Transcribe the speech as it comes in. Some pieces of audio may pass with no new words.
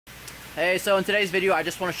Hey, so in today's video I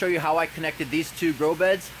just want to show you how I connected these two grow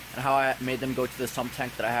beds and how I made them go to the sump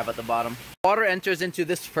tank that I have at the bottom. Water enters into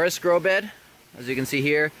this first grow bed, as you can see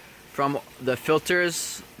here, from the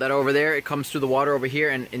filters that are over there. It comes through the water over here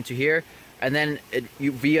and into here, and then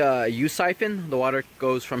via a U-siphon, the water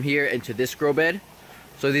goes from here into this grow bed.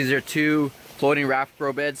 So these are two floating raft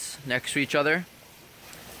grow beds next to each other.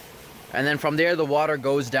 And then from there the water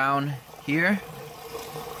goes down here.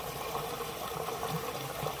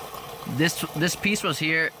 This piece was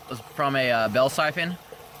from a bell siphon.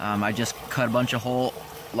 I just cut a bunch of hole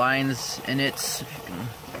lines in it, if you can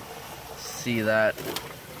see that.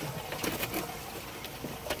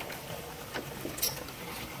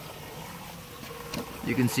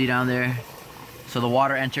 You can see down there. So the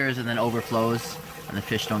water enters and then overflows, and the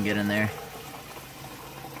fish don't get in there.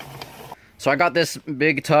 So I got this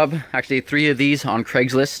big tub, actually 3 of these on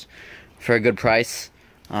Craigslist for a good price.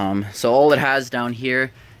 So all it has down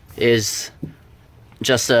here is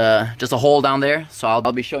just a hole down there. So I'll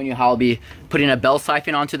be showing you how I'll be putting a bell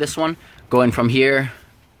siphon onto this one, going from here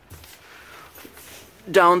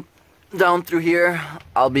down through here.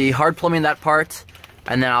 I'll be hard plumbing that part,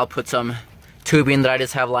 and then I'll put some tubing that I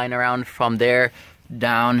just have lying around from there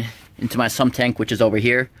down into my sump tank, which is over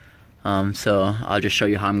here. So I'll just show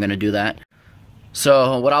you how I'm gonna do that.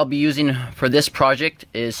 So what I'll be using for this project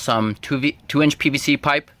is some 2-inch PVC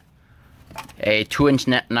pipe, a 2-inch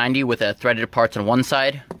net 90 with a threaded parts on one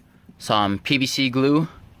side, some PVC glue,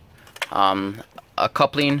 a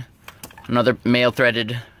coupling, another male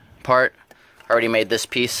threaded part. I already made this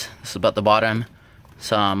piece. This is about the bottom.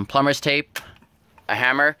 Some plumber's tape, a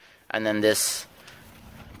hammer, and then this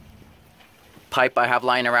pipe I have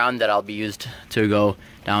lying around that I'll be used to go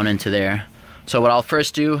down into there. So what I'll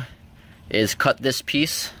first do is cut this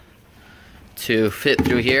piece to fit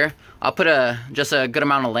through here. I'll put just a good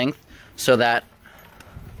amount of length so that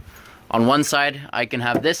on one side I can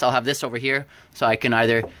have this. I'll have this over here, so I can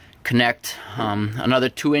either connect another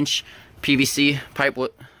 2-inch PVC pipe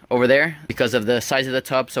over there because of the size of the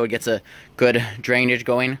tub, so it gets a good drainage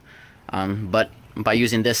going. But by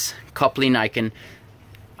using this coupling, I can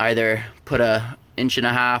either put a 1.5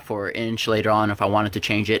 inch or an inch later on if I wanted to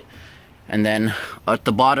change it. And then at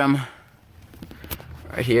the bottom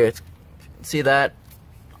right here, see that,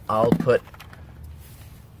 I'll put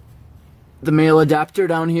the male adapter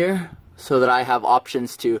down here so that I have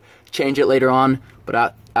options to change it later on.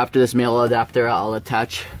 But after this male adapter, I'll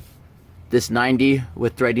attach this 90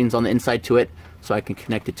 with threadings on the inside to it, so I can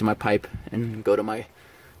connect it to my pipe and go to my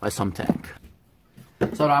sump tank.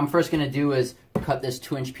 So what I'm first going to do is cut this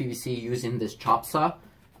 2-inch PVC using this chop saw.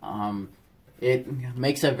 It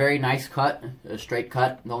makes a very nice cut, a straight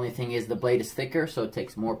cut. The only thing is the blade is thicker, so it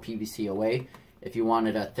takes more PVC away. If you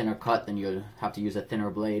wanted a thinner cut, then you'd have to use a thinner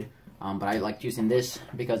blade. But I like using this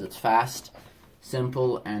because it's fast,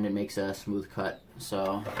 simple, and it makes a smooth cut.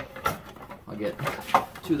 So I'll get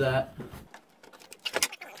to that.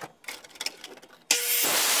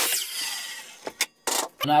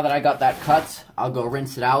 Now that I got that cut, I'll go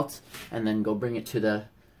rinse it out and then go bring it to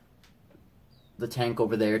the tank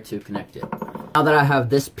over there to connect it. Now that I have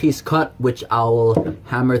this piece cut, which I'll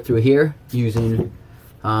hammer through here using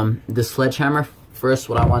this sledgehammer, first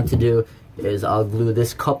what I want to do is I'll glue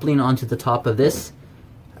this coupling onto the top of this,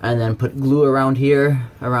 and then put glue around here,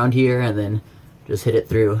 and then just hit it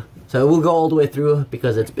through. So it will go all the way through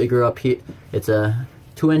because it's bigger up here. It's a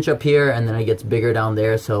 2-inch up here, and then it gets bigger down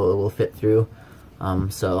there, so it will fit through.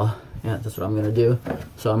 So yeah, that's what I'm gonna do.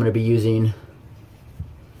 So I'm gonna be using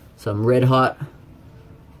some red hot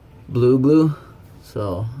blue glue.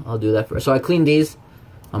 So I'll do that first. So I cleaned these.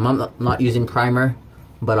 I'm not using primer,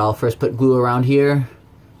 but I'll first put glue around here,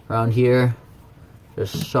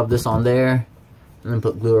 just shove this on there, and then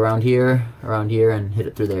put glue around here, and hit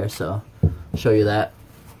it through there. So I'll show you that.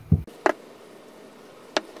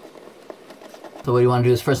 So what you want to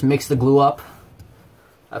do is first mix the glue up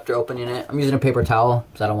after opening it. I'm using a paper towel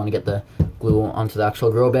because I don't want to get the glue onto the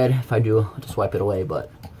actual grow bed. If I do, I'll just wipe it away,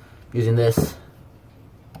 but using this,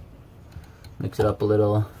 mix it up a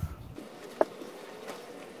little.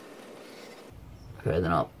 Okay,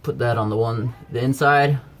 then I'll put that on the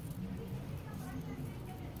inside.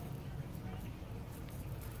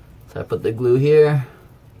 So I put the glue here,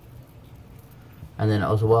 and then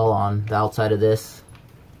as well on the outside of this.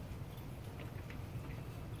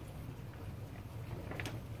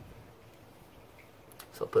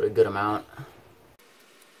 So I'll put a good amount.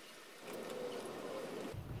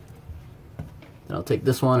 Then I'll take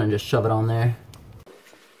this one and just shove it on there.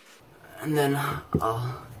 And then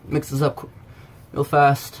I'll mix this up real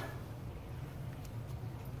fast.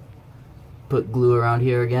 Put glue around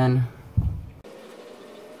here again.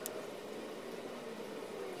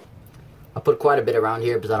 I'll put quite a bit around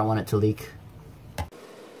here because I don't want it to leak.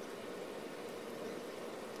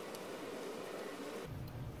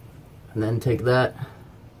 And then take that,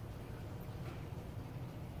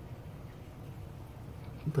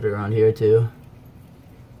 put it around here too.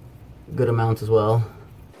 Good amounts as well.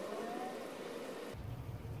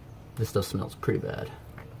 This stuff smells pretty bad.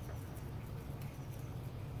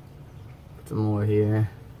 Put some more here.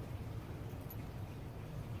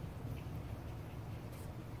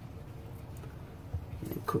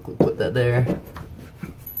 And quickly put that there.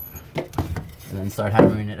 And then start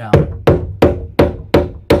hammering it out.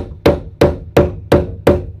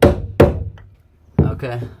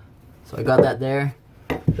 Okay, so I got that there.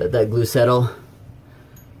 Let that glue settle.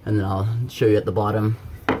 And then I'll show you at the bottom.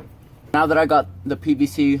 Now that I got the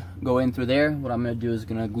PVC going through there, what I'm going to do is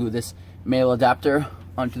going to glue this male adapter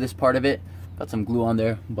onto this part of it. Got some glue on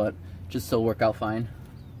there, but just still work out fine.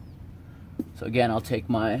 So again, I'll take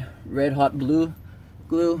my red hot blue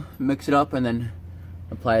glue, mix it up, and then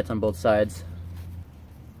apply it on both sides.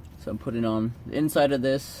 So I'm putting on the inside of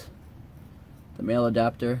this, the male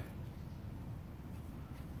adapter,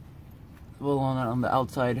 as well on the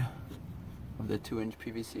outside of the 2-inch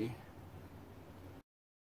PVC.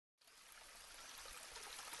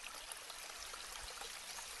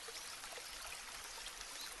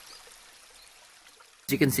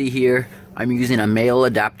 As you can see here, I'm using a male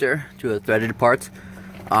adapter to the threaded parts.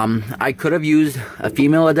 I could have used a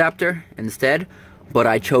female adapter instead, but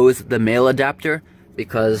I chose the male adapter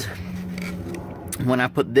because when I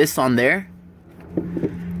put this on there,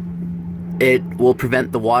 it will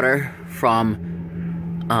prevent the water from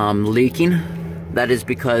leaking. That is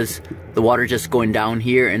because the water just going down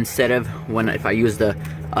here instead of if I used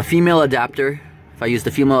a female adapter. If I used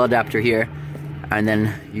the female adapter here and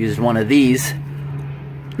then used one of these,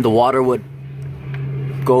 the water would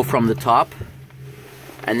go from the top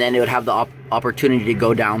and then it would have the opportunity to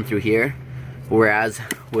go down through here, whereas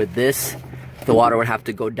with this, the water would have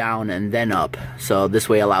to go down and then up. So this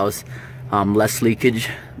way allows less leakage,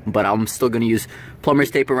 but I'm still going to use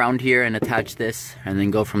plumber's tape around here and attach this and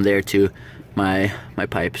then go from there to my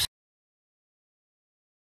pipes.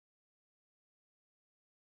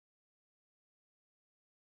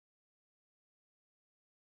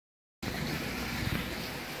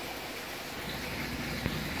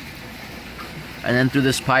 And then through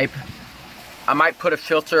this pipe, I might put a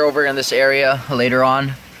filter over in this area later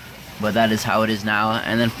on, but that is how it is now.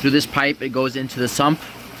 And then through this pipe, it goes into the sump.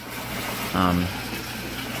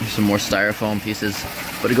 There's some more styrofoam pieces,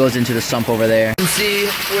 but it goes into the sump over there. You can see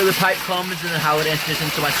where the pipe comes and how it enters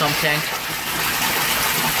into my sump tank.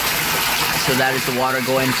 So that is the water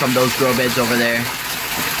going from those grow beds over there.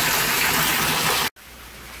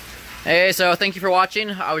 Hey, so thank you for watching.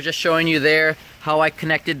 I was just showing you there how I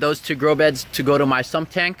connected those two grow beds to go to my sump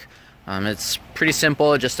tank. It's pretty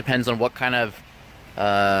simple. It just depends on what kind of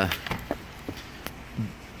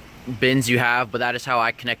bins you have, but that is how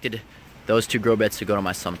I connected those two grow beds to go to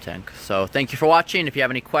my sump tank. So thank you for watching. If you have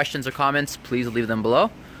any questions or comments, please leave them below.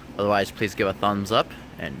 Otherwise, please give a thumbs up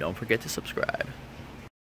and don't forget to subscribe.